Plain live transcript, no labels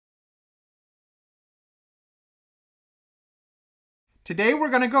Today we're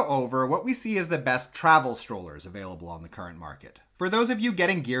going to go over what we see as the best travel strollers available on the current market, for those of you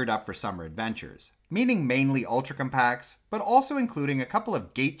getting geared up for summer adventures, meaning mainly ultra compacts, but also including a couple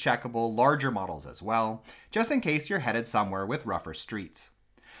of gate checkable larger models as well, just in case you're headed somewhere with rougher streets.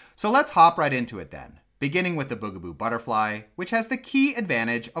 So let's hop right into it then, beginning with the Bugaboo Butterfly, which has the key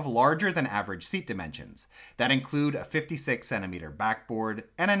advantage of larger than average seat dimensions that include a 56cm backboard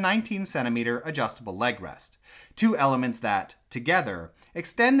and a 19cm adjustable leg rest, two elements that, together,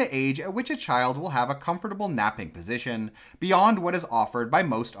 extend the age at which a child will have a comfortable napping position beyond what is offered by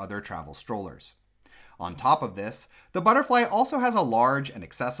most other travel strollers. On top of this, the Butterfly also has a large and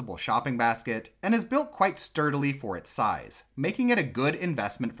accessible shopping basket and is built quite sturdily for its size, making it a good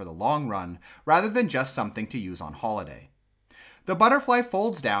investment for the long run rather than just something to use on holiday. The Butterfly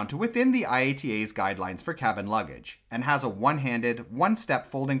folds down to within the IATA's guidelines for cabin luggage and has a one-handed, one-step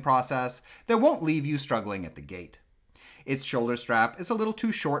folding process that won't leave you struggling at the gate. Its shoulder strap is a little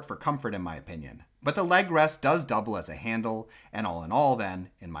too short for comfort in my opinion, but the leg rest does double as a handle, and all in all then,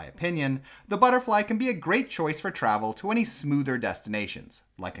 in my opinion, the Butterfly can be a great choice for travel to any smoother destinations,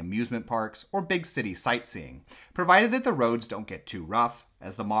 like amusement parks or big city sightseeing, provided that the roads don't get too rough,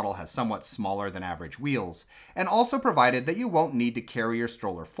 as the model has somewhat smaller than average wheels, and also provided that you won't need to carry your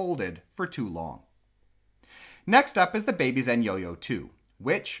stroller folded for too long. Next up is the Baby Zen Yo-Yo 2.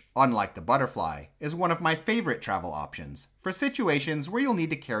 Which, unlike the Butterfly, is one of my favorite travel options for situations where you'll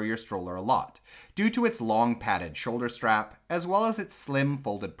need to carry your stroller a lot, due to its long padded shoulder strap as well as its slim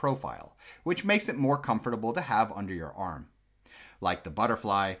folded profile, which makes it more comfortable to have under your arm. Like the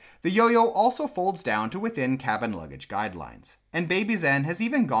Butterfly, the Yo-Yo also folds down to within cabin luggage guidelines, and Baby Zen has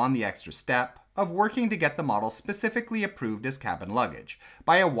even gone the extra step of working to get the model specifically approved as cabin luggage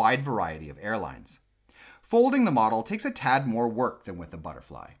by a wide variety of airlines. Folding the model takes a tad more work than with the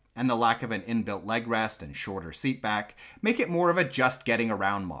Butterfly, and the lack of an inbuilt leg rest and shorter seat back make it more of a just getting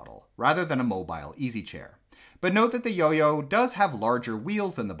around model, rather than a mobile easy chair. But note that the Yo-Yo does have larger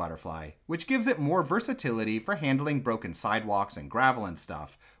wheels than the Butterfly, which gives it more versatility for handling broken sidewalks and gravel and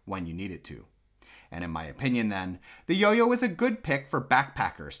stuff when you need it to. And in my opinion then, the Yo-Yo is a good pick for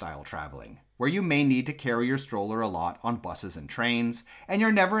backpacker style traveling, where you may need to carry your stroller a lot on buses and trains, and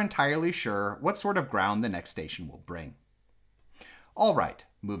you're never entirely sure what sort of ground the next station will bring. Alright,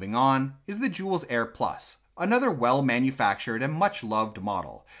 moving on is the Jules Air Plus, another well-manufactured and much-loved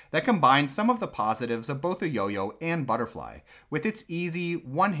model that combines some of the positives of both the Yo-Yo and Butterfly, with its easy,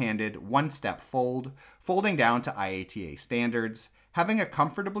 one-handed, one-step fold, folding down to IATA standards, having a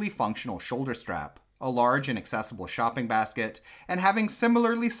comfortably functional shoulder strap, a large and accessible shopping basket, and having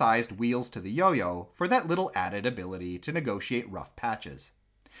similarly sized wheels to the Yo-Yo for that little added ability to negotiate rough patches.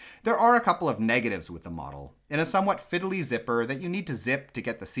 There are a couple of negatives with the model, in a somewhat fiddly zipper that you need to zip to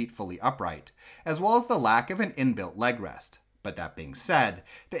get the seat fully upright, as well as the lack of an inbuilt leg rest. But that being said,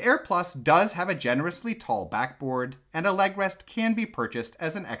 the Air Plus does have a generously tall backboard, and a leg rest can be purchased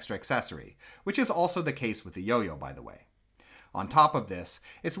as an extra accessory, which is also the case with the Yo-Yo, by the way. On top of this,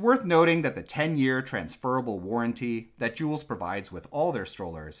 it's worth noting that the 10-year transferable warranty that Jules provides with all their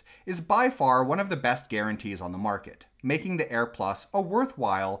strollers is by far one of the best guarantees on the market, making the Air Plus a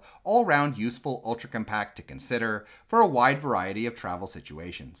worthwhile, all-round useful ultra-compact to consider for a wide variety of travel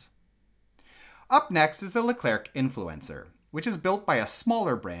situations. Up next is the Leclerc Influencer, which is built by a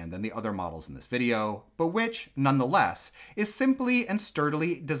smaller brand than the other models in this video, but which, nonetheless, is simply and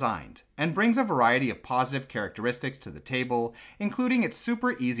sturdily designed, and brings a variety of positive characteristics to the table, including its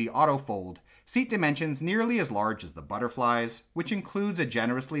super easy auto fold, seat dimensions nearly as large as the Butterfly's, which includes a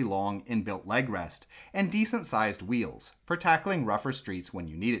generously long inbuilt leg rest, and decent-sized wheels, for tackling rougher streets when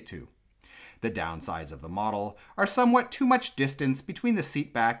you need it to. The downsides of the model are somewhat too much distance between the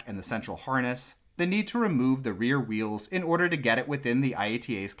seat back and the central harness, the need to remove the rear wheels in order to get it within the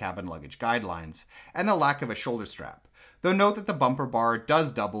IATA's cabin luggage guidelines, and the lack of a shoulder strap, though note that the bumper bar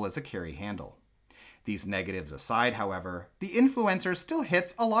does double as a carry handle. These negatives aside, however, the Influencer still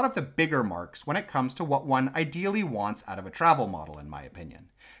hits a lot of the bigger marks when it comes to what one ideally wants out of a travel model in my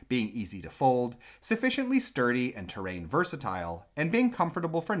opinion, being easy to fold, sufficiently sturdy and terrain versatile, and being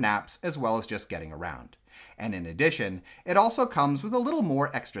comfortable for naps as well as just getting around. And in addition, it also comes with a little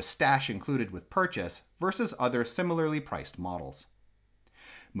more extra stash included with purchase versus other similarly priced models.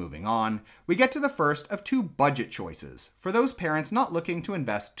 Moving on, we get to the first of two budget choices for those parents not looking to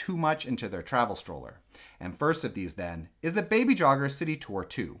invest too much into their travel stroller. And first of these then is the Baby Jogger City Tour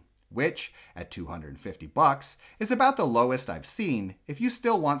 2, which, at $250, is about the lowest I've seen if you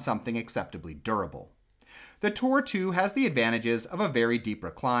still want something acceptably durable. The Tour 2 has the advantages of a very deep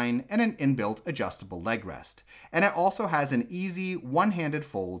recline and an inbuilt adjustable leg rest, and it also has an easy one-handed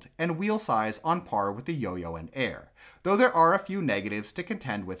fold and wheel size on par with the Yo-Yo and Air, though there are a few negatives to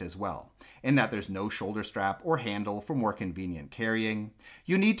contend with as well, in that there's no shoulder strap or handle for more convenient carrying.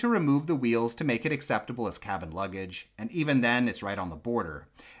 You need to remove the wheels to make it acceptable as cabin luggage, and even then it's right on the border,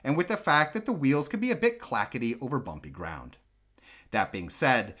 and with the fact that the wheels can be a bit clackety over bumpy ground. That being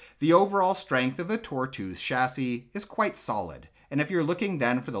said, the overall strength of the Tour 2's chassis is quite solid, and if you're looking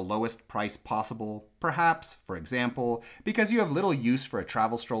then for the lowest price possible, perhaps, for example, because you have little use for a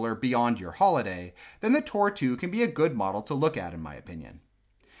travel stroller beyond your holiday, then the Tour 2 can be a good model to look at in my opinion.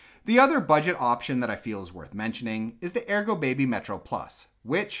 The other budget option that I feel is worth mentioning is the Ergobaby Metro Plus,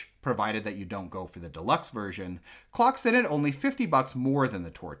 which, provided that you don't go for the deluxe version, clocks in at only $50 more than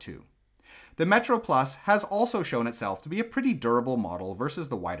the Tour 2. The Metro Plus has also shown itself to be a pretty durable model versus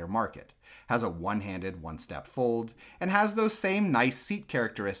the wider market, has a one-handed one-step fold, and has those same nice seat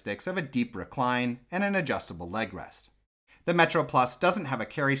characteristics of a deep recline and an adjustable leg rest. The Metro Plus doesn't have a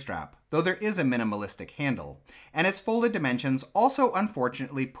carry strap, though there is a minimalistic handle, and its folded dimensions also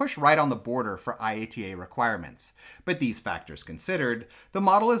unfortunately push right on the border for IATA requirements. But these factors considered, the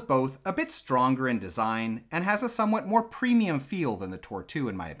model is both a bit stronger in design and has a somewhat more premium feel than the Tour 2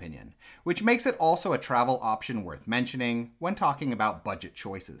 in my opinion, which makes it also a travel option worth mentioning when talking about budget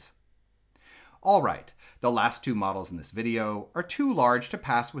choices. Alright, the last two models in this video are too large to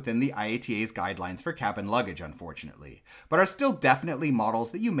pass within the IATA's guidelines for cabin luggage unfortunately, but are still definitely models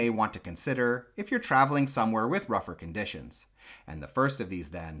that you may want to consider if you're traveling somewhere with rougher conditions. And the first of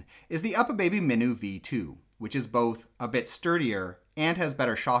these then is the UPPAbaby Minu V2, which is both a bit sturdier and has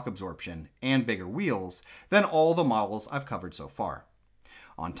better shock absorption and bigger wheels than all the models I've covered so far.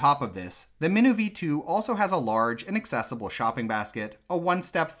 On top of this, the Minu V2 also has a large and accessible shopping basket, a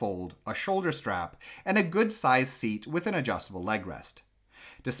one-step fold, a shoulder strap, and a good-sized seat with an adjustable leg rest.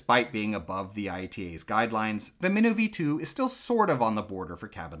 Despite being above the IATA's guidelines, the Minu V2 is still sort of on the border for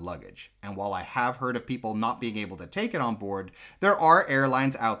cabin luggage, and while I have heard of people not being able to take it on board, there are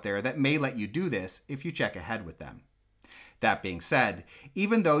airlines out there that may let you do this if you check ahead with them. That being said,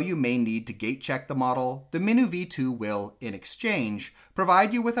 even though you may need to gate check the model, the Minu V2 will, in exchange,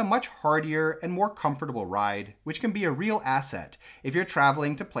 provide you with a much hardier and more comfortable ride, which can be a real asset if you're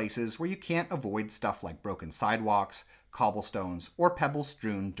traveling to places where you can't avoid stuff like broken sidewalks, cobblestones, or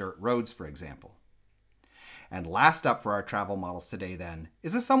pebble-strewn dirt roads, for example. And last up for our travel models today then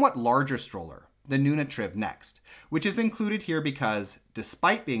is a somewhat larger stroller, the Nunatriv Next, which is included here because,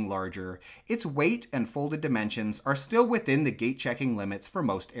 despite being larger, its weight and folded dimensions are still within the gate checking limits for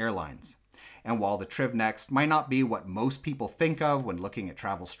most airlines. And while the Triv Next might not be what most people think of when looking at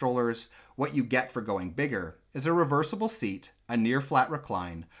travel strollers, what you get for going bigger is a reversible seat, a near-flat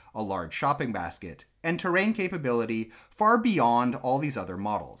recline, a large shopping basket, and terrain capability far beyond all these other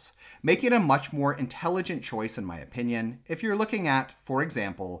models, making it a much more intelligent choice in my opinion if you're looking at, for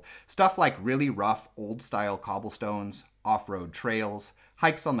example, stuff like really rough old-style cobblestones, off-road trails,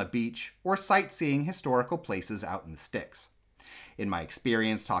 hikes on the beach, or sightseeing historical places out in the sticks. In my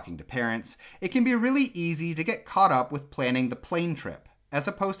experience talking to parents, it can be really easy to get caught up with planning the plane trip, as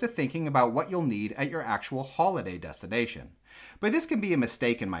opposed to thinking about what you'll need at your actual holiday destination. But this can be a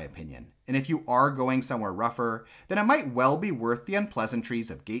mistake in my opinion, and if you are going somewhere rougher, then it might well be worth the unpleasantries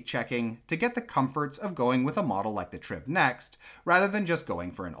of gate checking to get the comforts of going with a model like the Triv Next, rather than just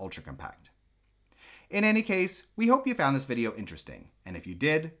going for an ultra compact. In any case, we hope you found this video interesting, and if you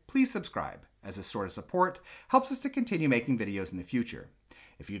did, please subscribe, as this sort of support helps us to continue making videos in the future.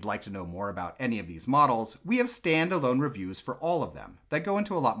 If you'd like to know more about any of these models, we have standalone reviews for all of them that go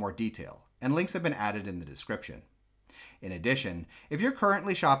into a lot more detail, and links have been added in the description. In addition, if you're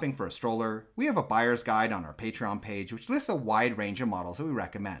currently shopping for a stroller, we have a buyer's guide on our Patreon page which lists a wide range of models that we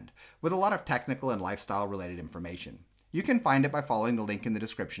recommend, with a lot of technical and lifestyle related information. You can find it by following the link in the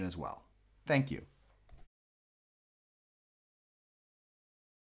description as well. Thank you.